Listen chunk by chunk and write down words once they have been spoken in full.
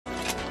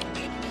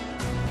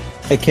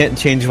I can't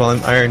change while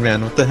I'm Iron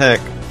Man. What the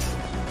heck?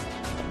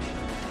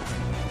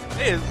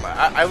 Hey,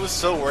 I was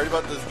so worried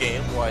about this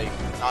game, like,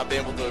 not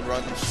being able to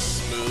run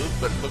smooth,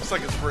 but it looks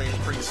like it's running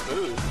pretty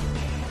smooth.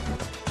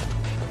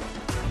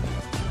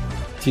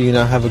 Do you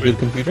not have a good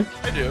computer?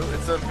 I do.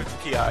 It's a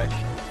 50 Ti.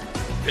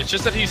 It's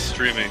just that he's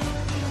streaming.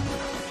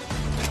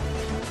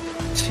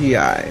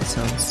 TI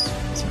sounds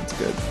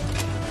good.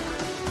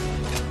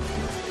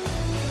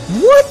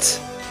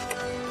 What?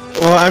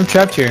 Well, I'm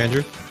trapped here,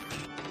 Andrew.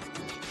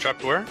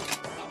 Trapped where?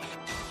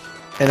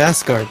 In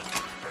Asgard.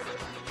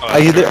 Oh,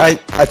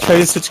 I try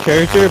to switch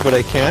character, but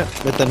I can't.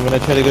 But then when I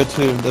try to go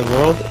to the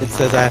world, it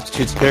says I have to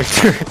choose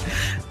character.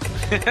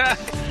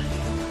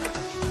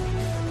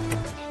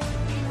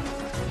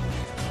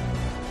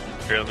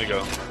 Here, let me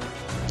go.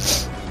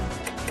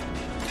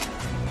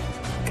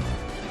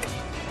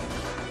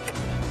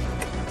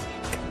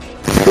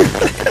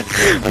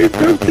 We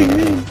broke the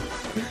game.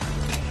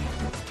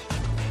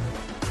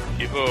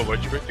 Kivo,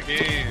 why'd you break the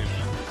game?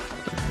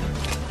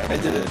 I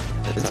did it.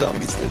 The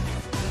zombies did.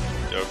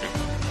 Joking.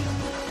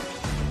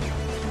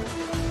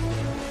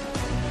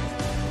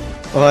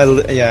 Oh,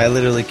 I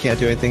literally can't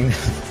do anything.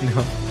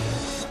 No.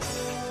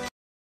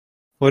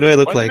 What do I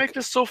look Why'd you like? make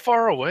this so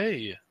far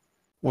away?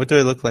 What do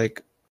I look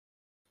like?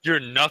 You're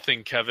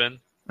nothing, Kevin.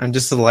 I'm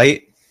just a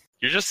light?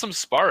 You're just some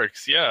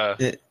sparks, yeah.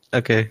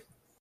 Okay.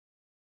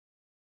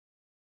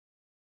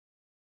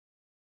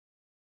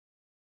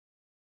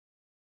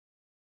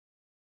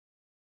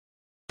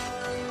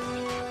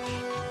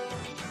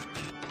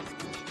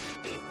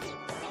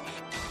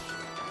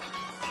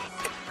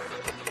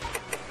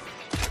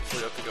 So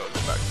we have to go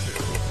back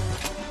to...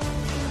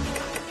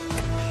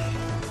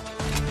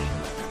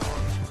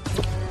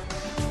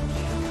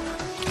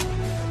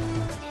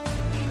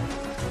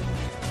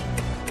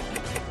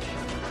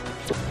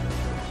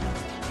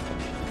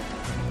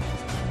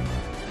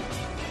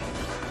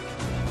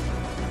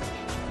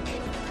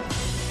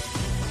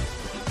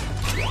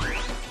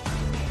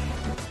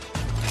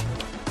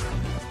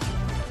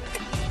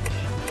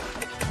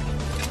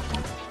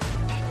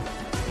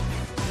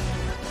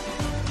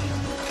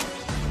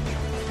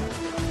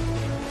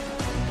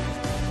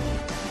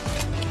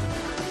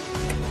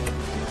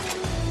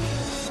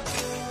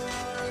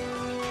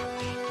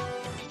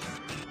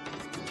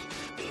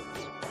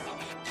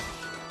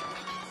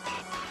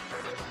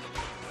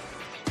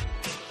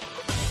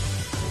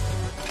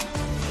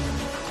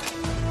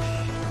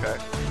 Okay.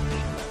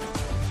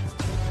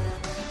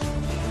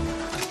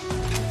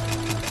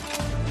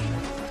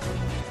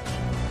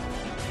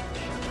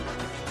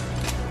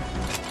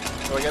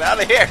 So we get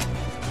out of here!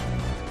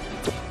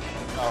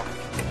 Oh.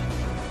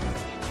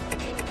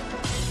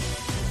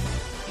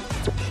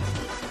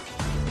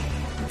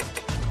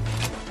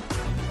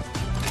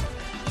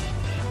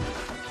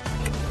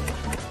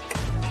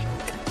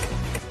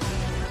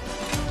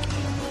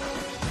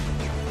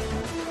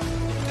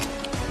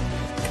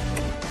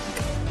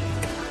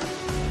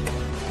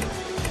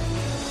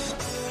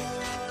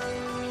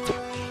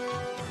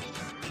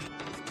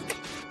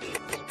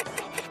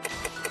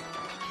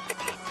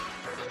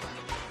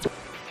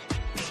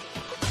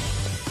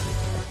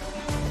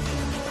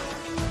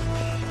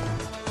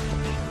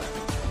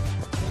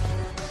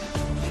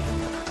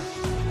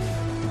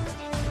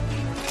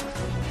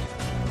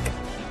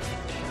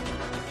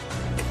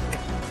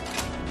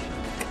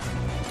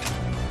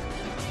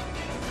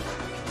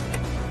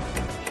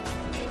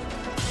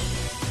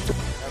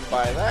 And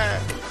by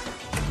that...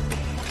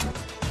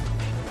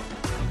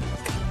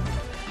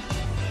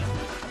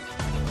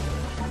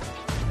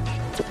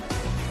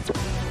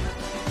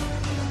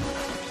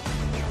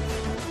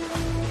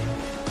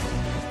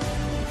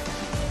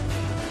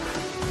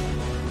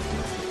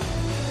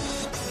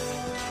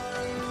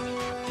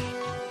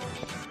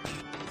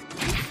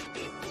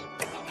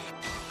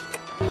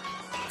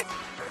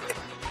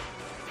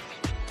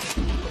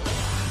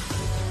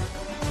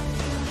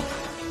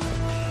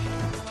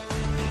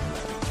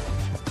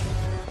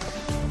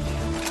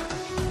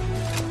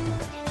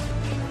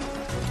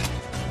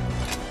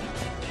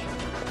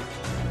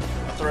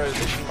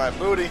 Authorization my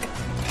booty.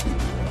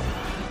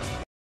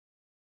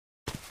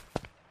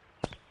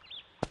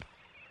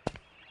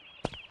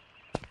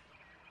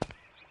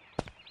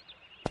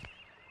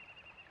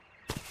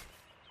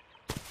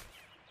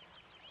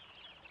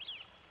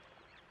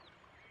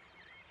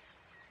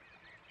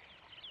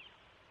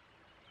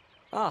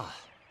 Ah,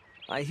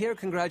 I hear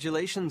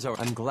congratulations are...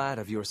 I'm glad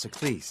of your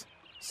success.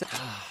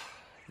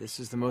 This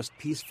is the most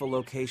peaceful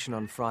location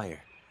on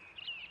Friar.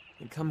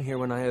 I come here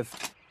when I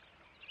have...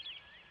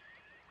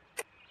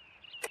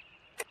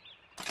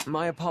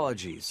 My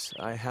apologies.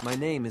 My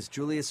name is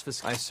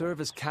Julius I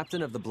serve as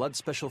captain of the Blood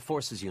Special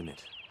Forces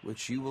unit,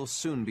 which you will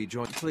soon be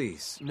joined.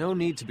 Please, no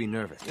need to be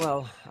nervous.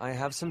 Well, I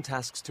have some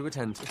tasks to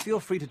attend to.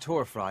 Feel free to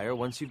tour Friar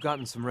once you've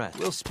gotten some rest.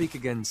 We'll speak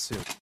again soon.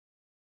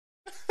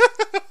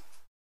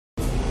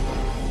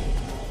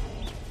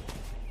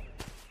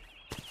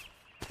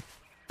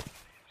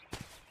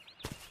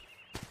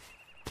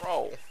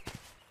 Roll.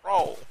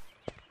 Roll.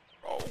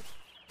 Roll.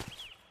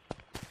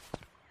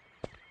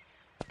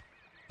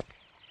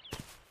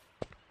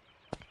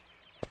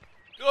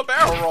 Do a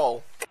barrel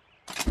roll.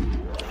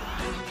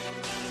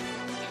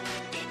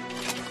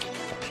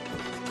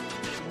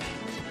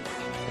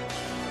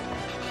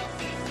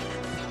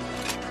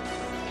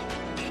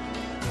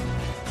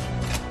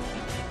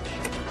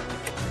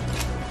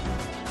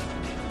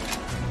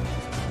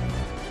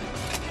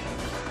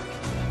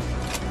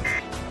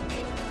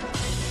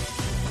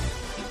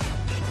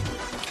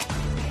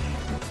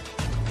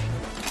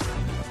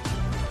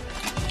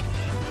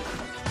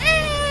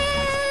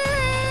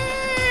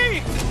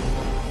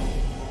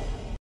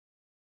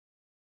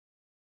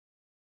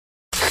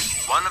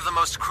 One of the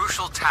most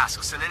crucial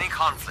tasks in any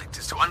conflict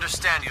is to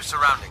understand your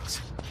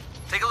surroundings.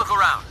 Take a look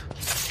around.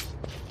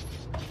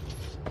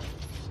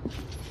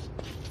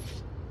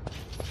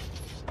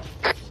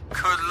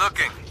 Good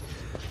looking.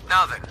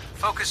 Now then,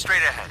 focus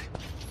straight ahead.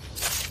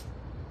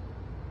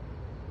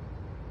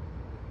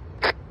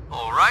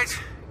 All right,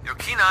 your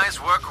keen eyes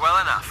work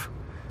well enough.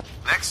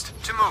 Next,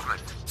 to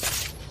movement.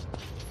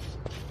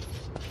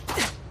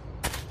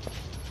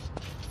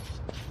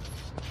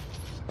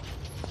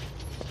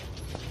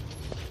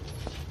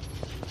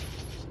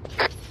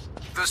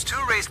 Those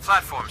two raised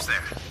platforms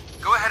there.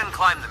 Go ahead and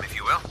climb them if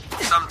you will.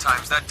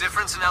 Sometimes that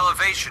difference in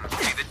elevation can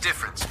be the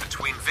difference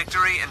between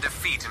victory and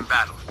defeat in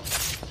battle.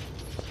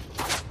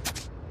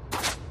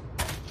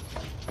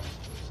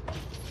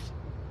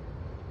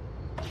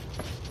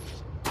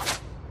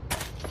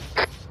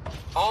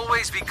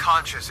 Always be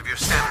conscious of your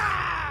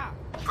stamina.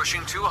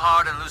 Pushing too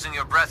hard and losing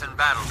your breath in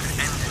battle can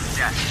end in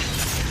death.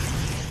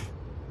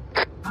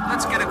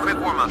 Let's get a quick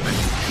warm-up in.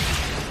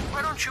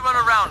 Why don't you run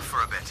around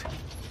for a bit?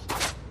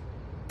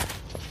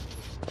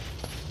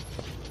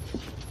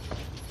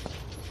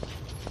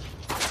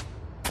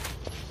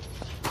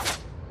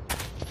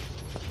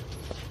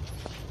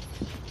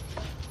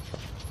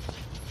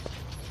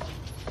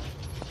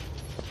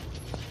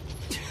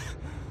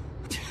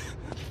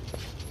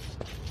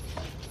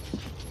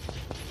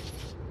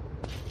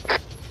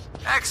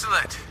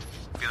 Excellent.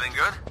 Feeling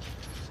good?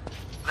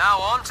 Now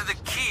on to the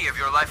key of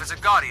your life as a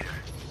God Eater.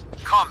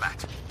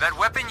 Combat. That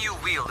weapon you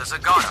wield is a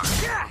God Art,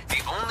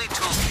 the only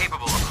tool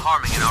capable of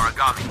harming an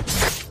origami.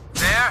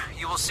 There,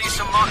 you will see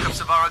some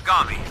mock-ups of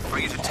origami for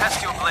you to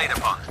test your blade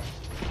upon.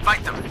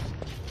 Fight them.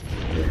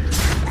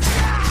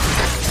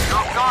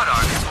 Your God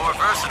Art is more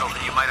versatile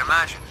than you might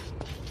imagine.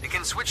 It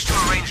can switch to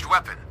a ranged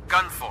weapon,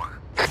 gun form.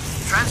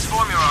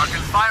 Transform your arc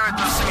and fire at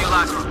those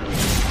simulacrum.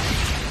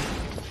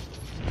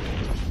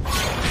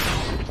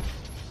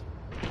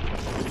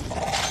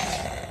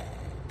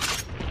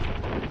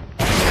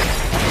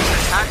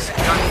 Attacks in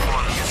gun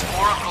form use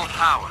oracle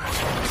power.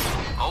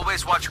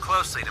 Always watch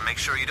closely to make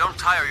sure you don't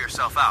tire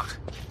yourself out.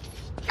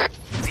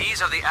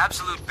 These are the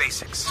absolute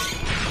basics.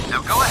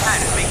 Now go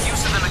ahead and make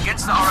use of them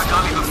against the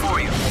origami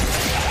before you.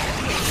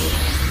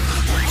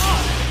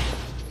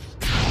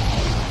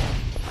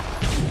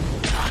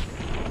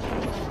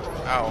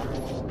 Ow.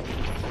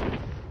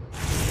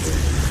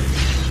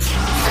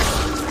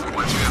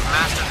 Once you have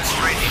mastered this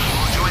training, you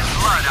will join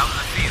Blood out in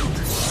the field,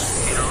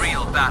 in a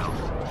real battle.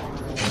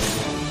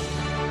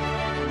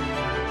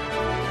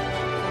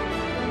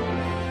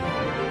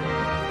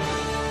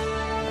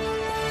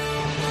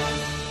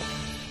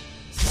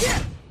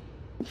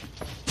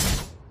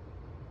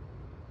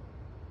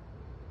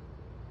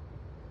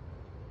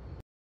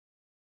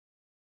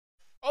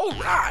 All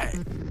right.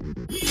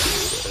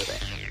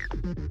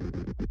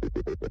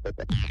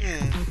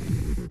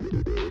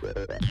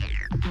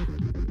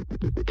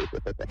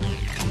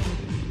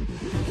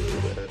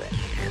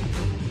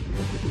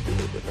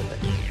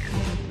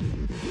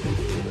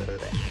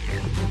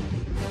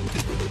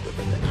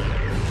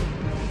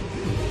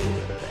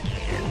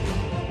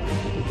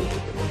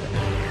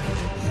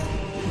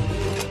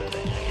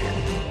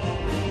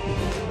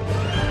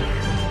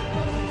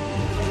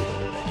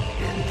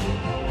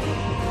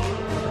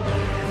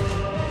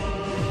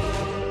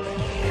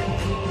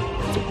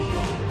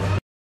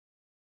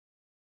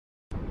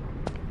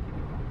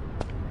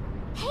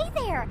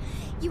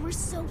 You were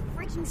so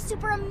freaking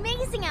super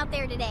amazing out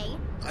there today.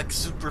 Like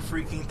super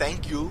freaking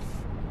thank you.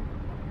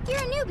 You're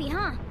a newbie,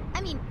 huh?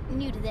 I mean,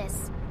 new to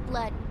this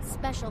Blood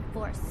Special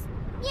Force.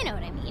 You know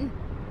what I mean.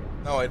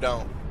 No, I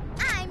don't.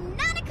 I'm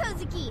Nana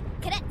Kozuki,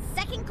 Cadet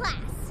Second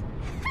Class.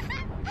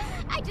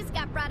 I just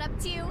got brought up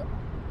too.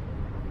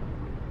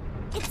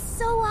 It's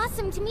so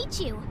awesome to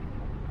meet you.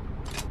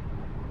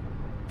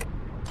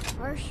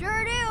 For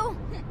sure do.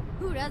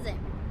 Who doesn't?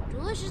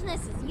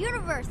 Deliciousness is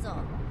universal.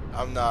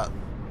 I'm not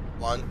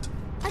blunt.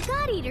 A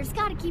God Eater's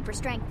gotta keep her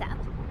strength up.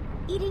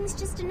 Eating's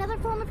just another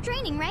form of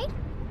training, right?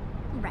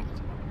 Right.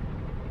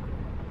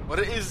 What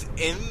is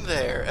in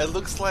there? It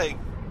looks like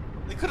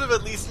they could have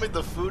at least made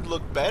the food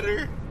look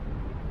better.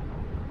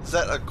 Is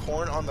that a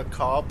corn on the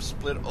cob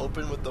split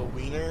open with the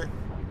wiener?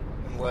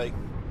 And like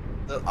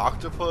the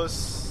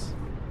octopus,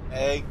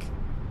 egg,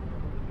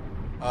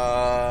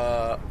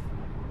 a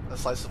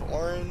slice of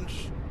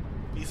orange,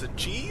 piece of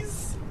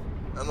cheese?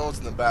 I don't know what's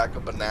in the back, a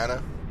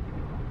banana.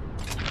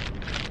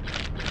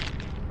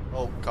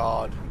 Oh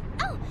god.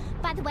 Oh,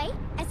 by the way,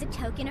 as a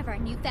token of our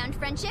newfound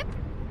friendship,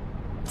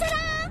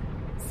 ta-da!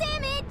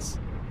 Sandwich!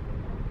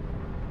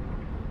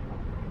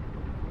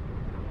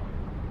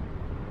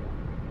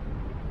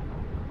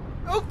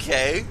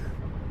 Okay.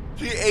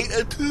 She ate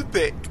a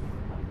toothpick.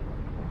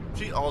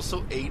 She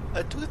also ate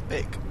a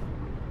toothpick.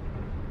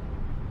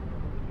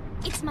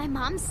 It's my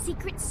mom's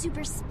secret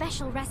super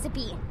special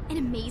recipe. An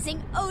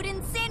amazing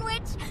Odin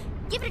sandwich.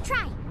 Give it a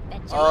try.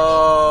 Bet you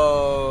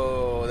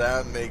Oh,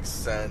 that makes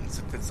sense.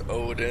 If it's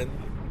Odin,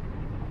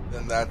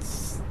 then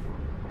that's...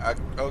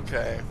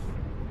 okay.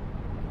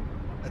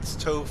 That's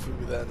tofu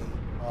then.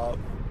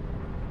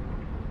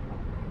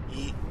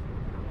 Eat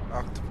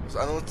octopus.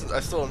 I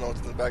still don't know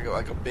what's in the bag.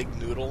 Like a big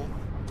noodle.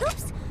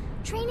 Oops!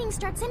 Training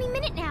starts any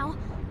minute now.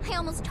 I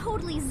almost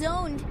totally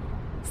zoned.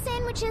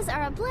 Sandwiches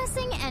are a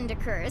blessing and a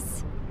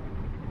curse.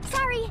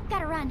 Sorry,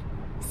 gotta run.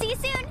 See you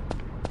soon!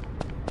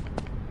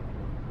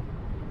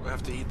 Do I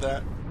have to eat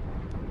that?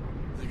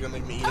 Is it gonna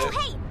make me eat Oh, it?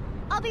 hey!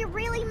 I'll be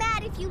really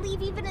mad if you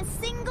leave even a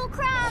single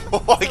crumb!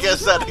 Oh, I So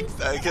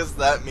guess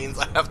that means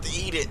I have to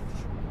eat it.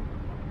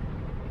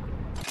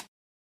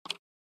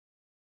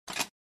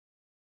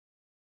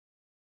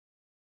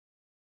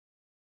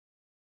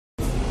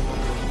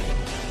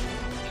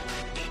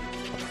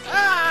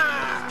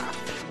 Ah!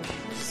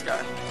 This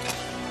guy.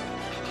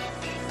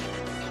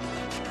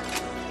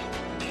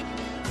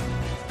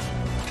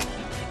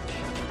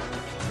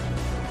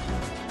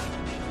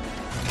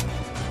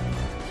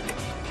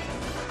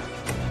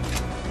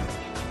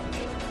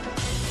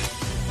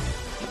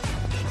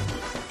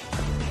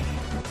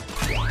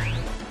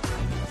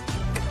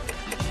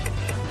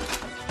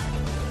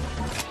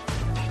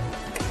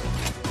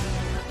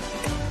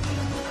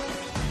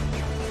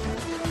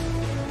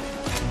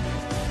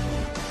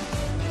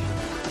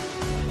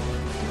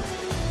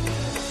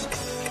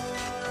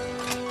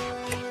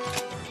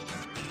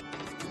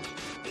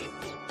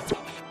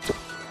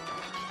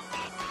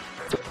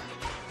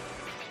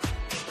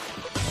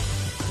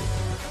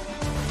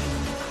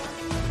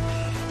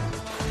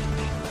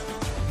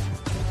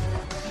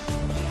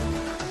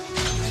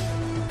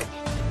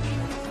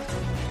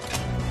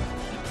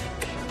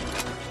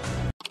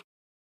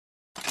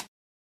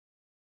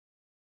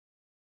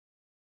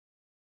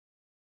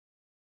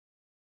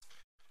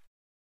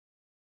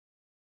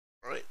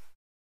 Alright.